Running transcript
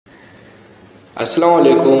अस्सलाम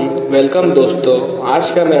वालेकुम। वेलकम दोस्तों।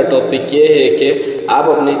 आज का मेरा टॉपिक ये है कि आप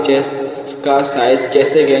अपनी चेस्ट का साइज़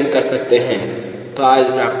कैसे गेन कर सकते हैं। तो आज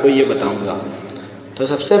मैं आपको ये बताऊंगा। तो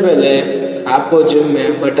सबसे पहले आपको जिम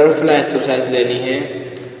में बटरफ्लाई एक्सरसाइज लेनी है।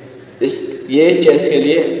 ये चेस्ट के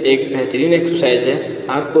लिए एक बेहतरीन एक्सरसाइज है।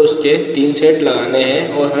 आपको उसके 3 सेट लगाने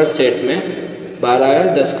हैं और हर सेट में 12 या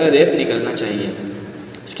 10 का रेप निकलना चाहिए।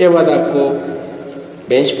 इसके बाद आपको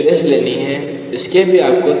बेंच प्रेस लेनी है। इसके भी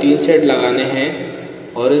आपको 3 सेट लगाने हैं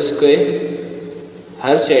और इसके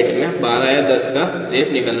हर सेट में 12 या 10 का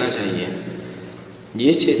रेप निकलना चाहिए।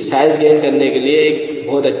 ये साइज गेन करने के लिए एक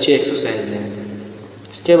बहुत अच्छी एक्सरसाइज है।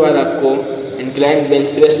 इसके बाद आपको इंक्लाइन बेंच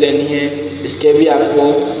प्रेस लेनी है। इसके भी आपको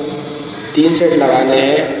 3 सेट लगाने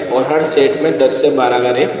हैं और हर सेट में 10 से 12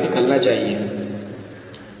 का रेप निकलना चाहिए।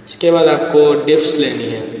 इसके बाद आपको डिप्स लेनी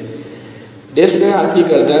है। डिप्स में आपकी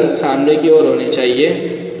गर्दन सामने की ओर होनी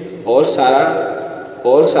चाहिए और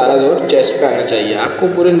सारा जोर चेस्ट पे आना चाहिए। आपको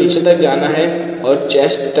पूरे नीचे तक जाना है और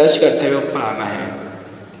चेस्ट टच करते हुए ऊपर आना है।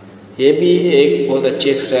 ये भी एक बहुत अच्छी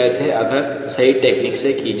एक्सरसाइज है अगर सही टेक्निक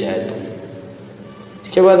से की जाए तो।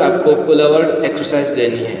 इसके बाद आपको पुल ओवर एक्सरसाइज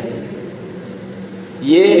लेनी है।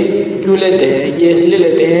 ये क्यों लेते हैं? ये इसलिए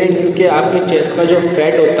लेते हैं क्योंकि आपके चेस्ट का जो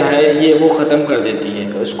फैट होता है ये वो ख़त्म कर देती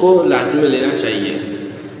है। उसको लाजमी लेना चाहिए।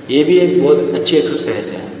 ये भी एक बहुत अच्छी एक्सरसाइज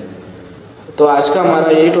है। तो आज का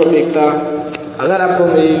हमारा यही टॉपिक था। अगर आपको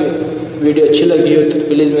मेरी वीडियो अच्छी लगी हो तो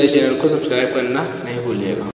प्लीज़ मेरे चैनल को सब्सक्राइब करना नहीं भूलिएगा।